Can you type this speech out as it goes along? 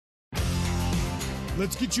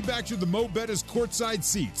Let's get you back to the Mo Betta's courtside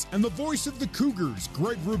seats and the voice of the Cougars,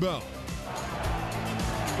 Greg Wrubell.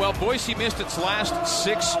 Well, Boise missed its last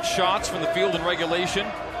 6 shots from the field in regulation.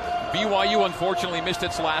 BYU, unfortunately, missed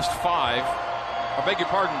its last 5. I beg your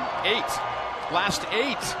pardon, 8. Last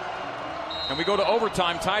 8. And we go to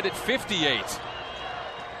overtime, tied at 58.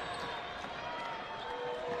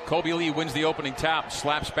 Kobe Lee wins the opening tap,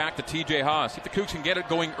 slaps back to TJ Haws. See if the Cougs can get it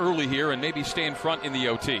going early here and maybe stay in front in the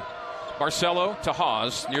OT. Barcelo to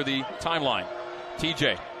Haws near the timeline.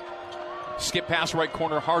 TJ. Skip pass right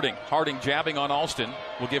corner, Harding. Harding jabbing on Alston.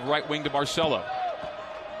 Will give right wing to Barcelo.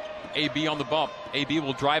 AB on the bump. AB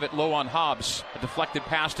will drive it low on Hobbs. A deflected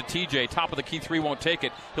pass to TJ. Top of the key three, won't take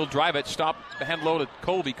it. He'll drive it. Stop the hand low to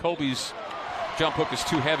Colby. Colby's jump hook is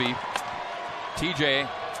too heavy. TJ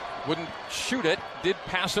wouldn't shoot it. Did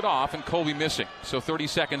pass it off, and Colby missing. So 30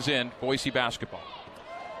 seconds in, Boise basketball.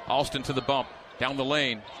 Alston to the bump. Down the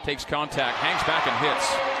lane. Takes contact. Hangs back and hits.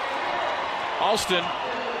 Alston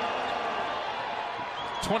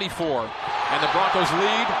 24. And the Broncos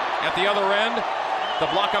lead at the other end. The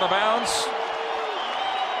block out of bounds.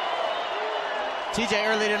 TJ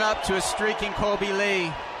earlied it up to a streaking Kobe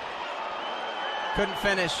Lee. Couldn't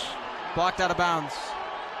finish. Blocked out of bounds.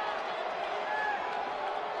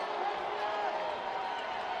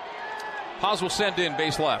 Haws will send in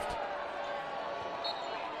base left.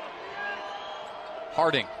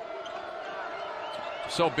 Harding.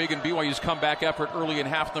 So big in BYU's comeback effort early in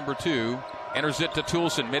half number 2. Enters it to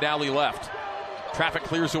Toulson, mid-alley left. Traffic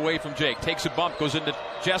clears away from Jake. Takes a bump, goes into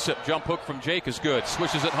Jessup. Jump hook from Jake is good.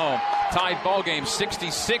 Swishes it home. Tied ball game,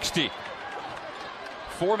 60-60.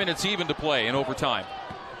 4 minutes even to play in overtime.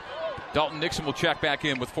 Dalton Nixon will check back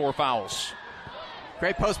in with 4 fouls.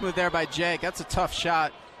 Great post move there by Jake. That's a tough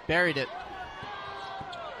shot. Buried it.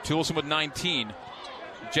 Toulson with 19.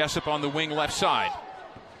 Jessup on the wing left side.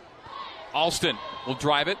 Alston will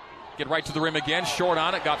drive it. Get right to the rim again. Short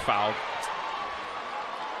on it. Got fouled.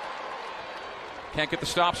 Can't get the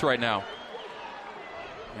stops right now.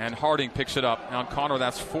 And Harding picks it up. Now Connor,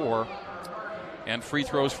 that's 4. And free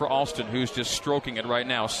throws for Alston, who's just stroking it right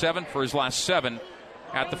now. 7 for his last 7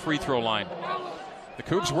 at the free throw line. The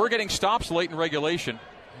Cougs were getting stops late in regulation.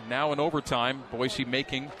 Now in overtime, Boise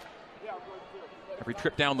making every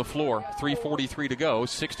trip down the floor. 3:43 to go,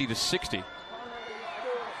 60-60.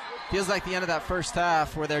 Feels like the end of that first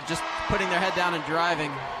half where they're just putting their head down and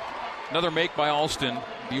driving. Another make by Alston.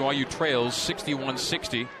 BYU trails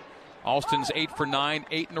 61-60. Alston's 8 for 9,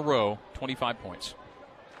 8 in a row, 25 points.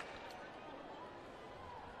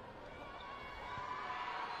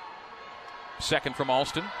 Second from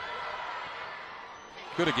Alston.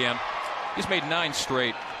 Good again. He's made 9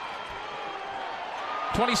 straight.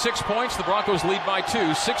 26 points. The Broncos lead by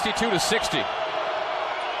 2, 62-60.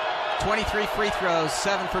 23 free throws,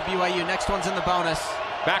 7 for BYU. Next one's in the bonus.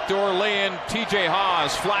 Backdoor lay-in, TJ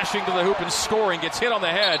Haws flashing to the hoop and scoring. Gets hit on the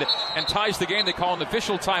head and ties the game. They call an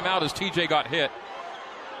official timeout as TJ got hit.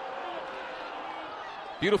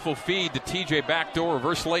 Beautiful feed to TJ backdoor.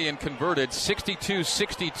 Reverse lay-in converted.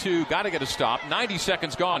 62-62. Got to get a stop. 90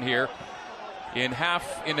 seconds gone here in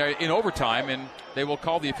overtime. And they will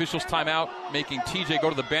call the officials timeout, making TJ go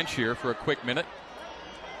to the bench here for a quick minute.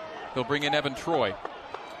 They'll bring in Evan Troy.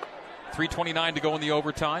 3:29 to go in the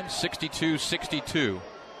overtime. 62-62.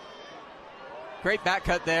 Great back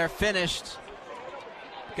cut there. Finished.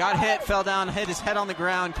 Got hit, fell down, hit his head on the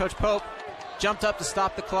ground. Coach Pope jumped up to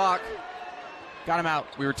stop the clock. Got him out.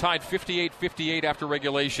 We were tied 58-58 after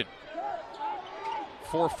regulation.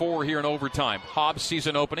 4-4 here in overtime. Hobbs sees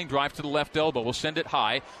an opening, drive to the left elbow, will send it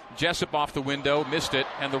high. Jessup off the window, missed it,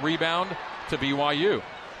 and the rebound to BYU.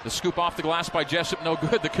 The scoop off the glass by Jessup, no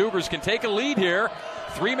good. The Cougars can take a lead here.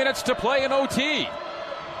 3 minutes to play in OT.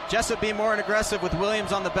 Jessup being more aggressive with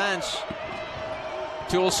Williams on the bench.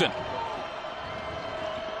 Toulson.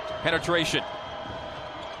 Penetration.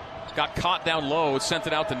 Got caught down low, sent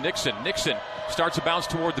it out to Nixon. Nixon starts a bounce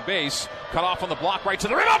toward the base. Cut off on the block, right to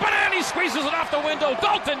the rim. Up and in! He squeezes it off the window.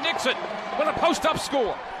 Dalton Nixon with a post-up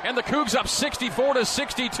score. And the Cougs up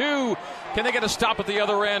 64-62. Can they get a stop at the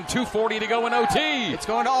other end? 2:40 to go in OT. It's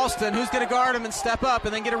going to Alston, who's going to guard him and step up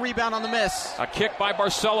and then get a rebound on the miss. A kick by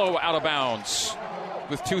Barcelo out of bounds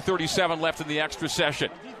with 2:37 left in the extra session.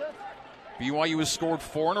 BYU has scored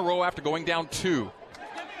 4 in a row after going down 2.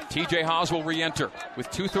 TJ Haws will re-enter with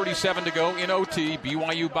 2:37 to go in OT.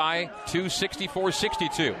 BYU by 2,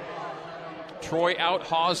 64-62. Troy out,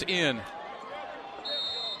 Haws in.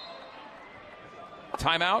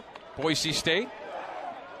 Timeout, Boise State.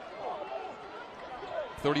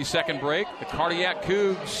 30-second break. The Cardiac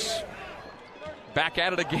Cougs back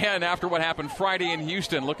at it again after what happened Friday in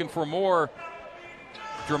Houston, looking for more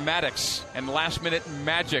dramatics and last-minute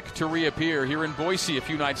magic to reappear here in Boise a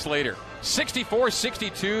few nights later.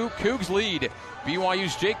 64-62, Cougs lead.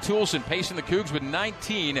 BYU's Jake Toolson pacing the Cougs with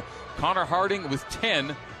 19. Connor Harding with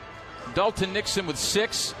 10. Dalton Nixon with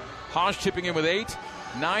 6. Haas chipping in with 8.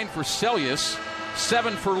 9 for Celius.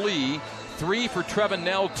 7 for Lee. 3 for Trevin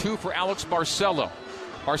Nell. 2 for Alex Barcelo.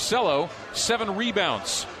 Barcelo, 7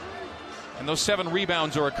 rebounds. And those 7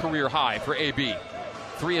 rebounds are a career high for AB.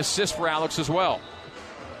 3 assists for Alex as well.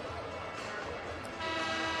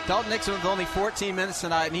 Dalton Nixon with only 14 minutes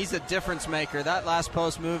tonight, and he's a difference maker. That last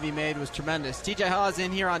post move he made was tremendous. TJ Haas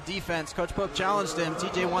in here on defense. Coach Pope challenged him.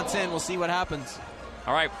 TJ wants in. We'll see what happens.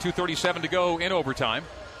 All right, 2:37 to go in overtime.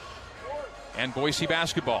 And Boise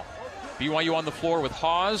basketball. BYU on the floor with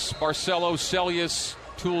Haas, Barcelo, Celius,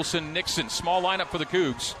 Toolson, Nixon. Small lineup for the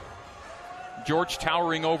Cougs. George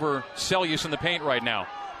towering over Celius in the paint right now.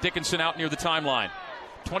 Dickinson out near the timeline.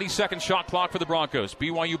 20-second shot clock for the Broncos.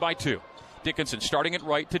 BYU by 2. Dickinson starting it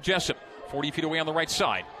right to Jessup. 40 feet away on the right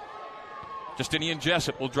side. Justinian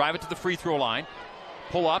Jessup will drive it to the free throw line.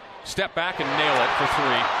 Pull up, step back, and nail it for 3.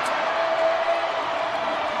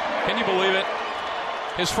 Can you believe it?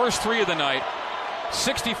 His first 3 of the night.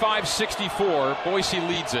 65-64. Boise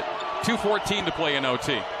leads it. 2:14 to play in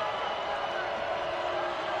OT.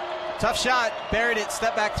 Tough shot. Buried it.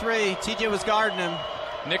 Step back 3. TJ was guarding him.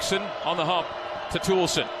 Nixon on the hump to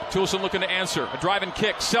Toolson. Toolson looking to answer. A driving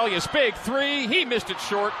kick. Celius, big 3. He missed it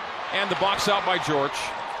short. And the box out by George.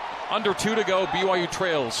 Under 2 to go. BYU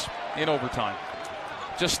trails in overtime.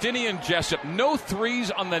 Justinian Jessup. No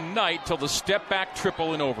 3s on the night till the step back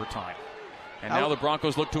triple in overtime. And now the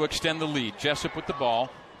Broncos look to extend the lead. Jessup with the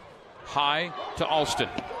ball. High to Alston.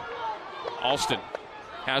 Alston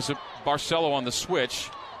has a Barcelo on the switch.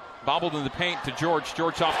 Bobbled in the paint to George.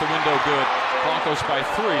 George off the window, good. Broncos by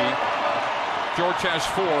 3. George has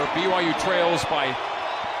 4. BYU trails by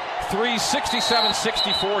 3,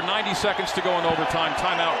 67-64. 90 seconds to go in overtime.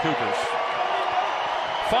 Timeout, Cougars.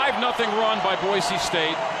 5-0 run by Boise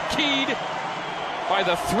State. Keyed by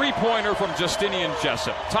the three-pointer from Justinian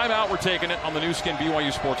Jessup. Timeout, we're taking it on the new skin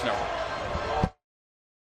BYU Sports Network.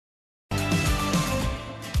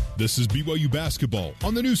 This is BYU basketball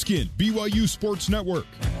on the new skin BYU Sports Network.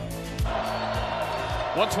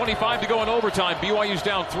 1:25 to go in overtime. BYU's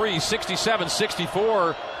down 3,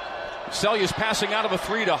 67-64. Celius passing out of a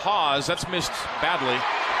 3 to Haas. That's missed badly.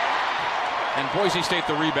 And Boise State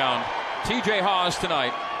the rebound. TJ Haas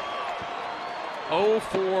tonight. 0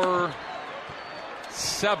 for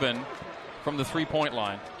 7 from the three-point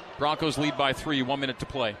line. Broncos lead by 3, 1 minute to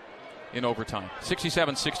play in overtime.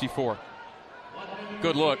 67-64.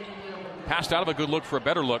 Good look. Passed out of a good look for a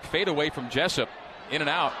better look. Fade away from Jessup. In and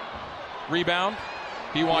out. Rebound.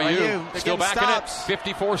 BYU still backing it.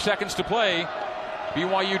 54 seconds to play.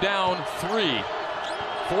 BYU down 3.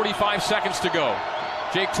 45 seconds to go.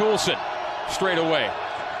 Jake Toolson straight away.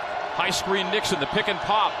 High screen Nixon. The pick and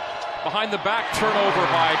pop. Behind the back turnover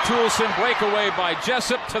by Toolson. Breakaway by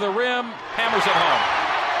Jessup to the rim. Hammers it home.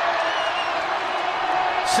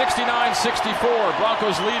 69-64.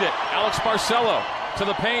 Broncos lead it. Alex Barcelo to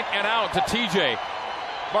the paint and out to TJ.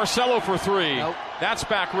 Barcelo for 3. Nope. That's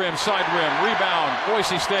back rim, side rim. Rebound,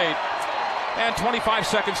 Boise State. And 25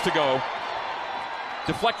 seconds to go.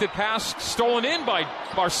 Deflected pass stolen in by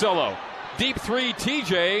Barcelo. Deep 3,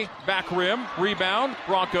 TJ. Back rim, rebound,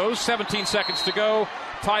 Broncos. 17 seconds to go.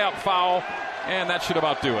 Tie-up foul. And that should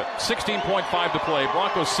about do it. 16.5 to play.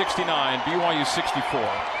 Broncos 69, BYU 64.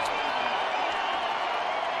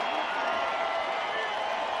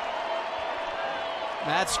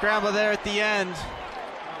 That scramble there at the end.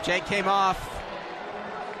 Jake came off.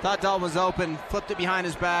 Thought Dalton was open. Flipped it behind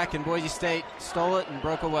his back, and Boise State stole it and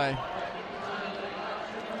broke away.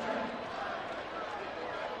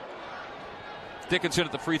 Dickinson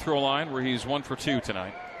at the free throw line, where he's 1 for 2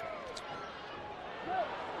 tonight.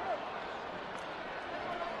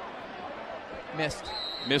 Missed.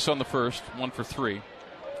 Miss on the first, 1 for 3.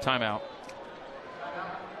 Timeout.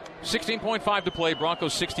 16.5 to play.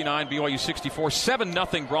 Broncos 69, BYU 64.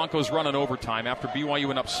 7-0 Broncos run in overtime after BYU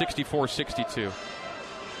went up 64-62.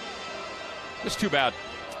 It's too bad.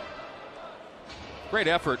 Great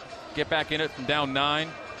effort. Get back in it from down 9.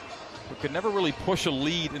 We could never really push a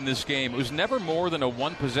lead in this game. It was never more than a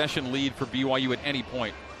 1-possession lead for BYU at any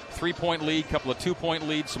point. 3-point lead, couple of 2-point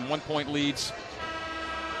leads, some 1-point leads.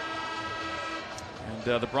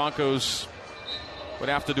 And the Broncos would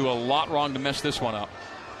have to do a lot wrong to mess this one up.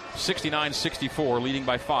 69-64, leading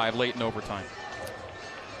by 5 late in overtime.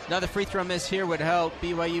 Another free throw miss here would help.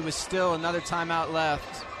 BYU was still another timeout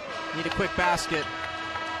left. Need a quick basket.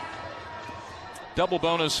 Double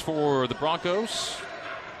bonus for the Broncos.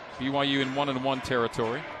 BYU in 1-1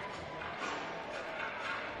 territory.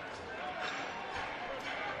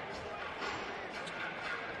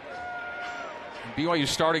 BYU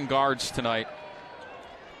starting guards tonight,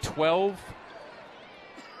 12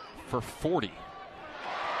 for 40.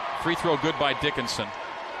 Free throw good by Dickinson.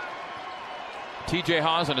 TJ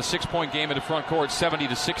Haws in a 6-point game in the front court,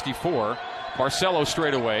 70-64. Barcelo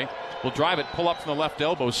straight away will drive it, pull up from the left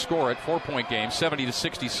elbow, score it. 4-point game,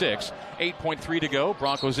 70-66. 8.3 to go.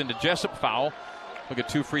 Broncos into Jessup, foul. Look at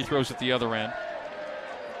 2 free throws at the other end.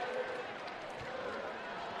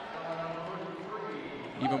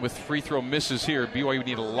 Even with free throw misses here, BYU would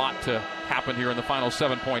need a lot to happen here in the final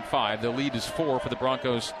 7.5. The lead is 4 for the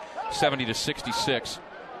Broncos, 70-66.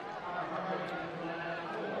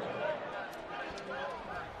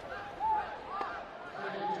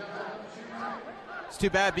 It's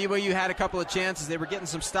too bad BYU had a couple of chances. They were getting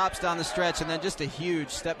some stops down the stretch, and then just a huge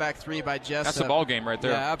step-back 3 by Jessup. That's a ball game right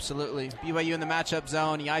there. Yeah, absolutely. BYU in the matchup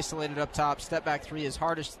zone. He isolated up top. Step-back 3, his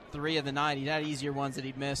hardest 3 of the night. He had easier ones that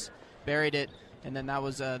he'd miss. Buried it. And then that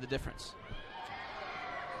was the difference.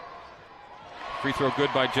 Free throw good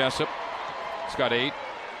by Jessup. He's got 8.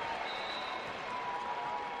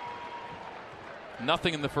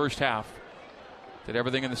 Nothing in the first half. Did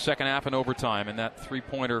everything in the second half and overtime. And that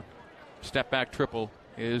 3-pointer step-back triple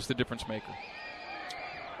is the difference maker.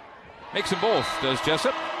 Makes them both, does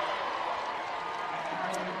Jessup.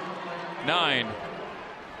 9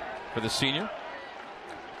 for the senior.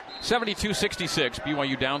 72-66,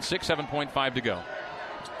 BYU down 6, 7.5 to go.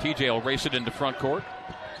 TJ will race it into front court.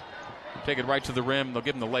 Take it right to the rim. They'll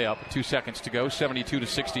give him the layup. 2 seconds to go,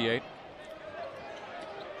 72-68.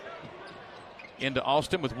 Into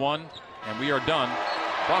Alston with 1, and we are done.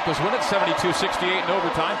 Broncos win it, 72-68 in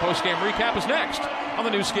overtime. Post-game recap is next on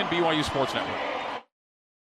the new Skin BYU Sports Network.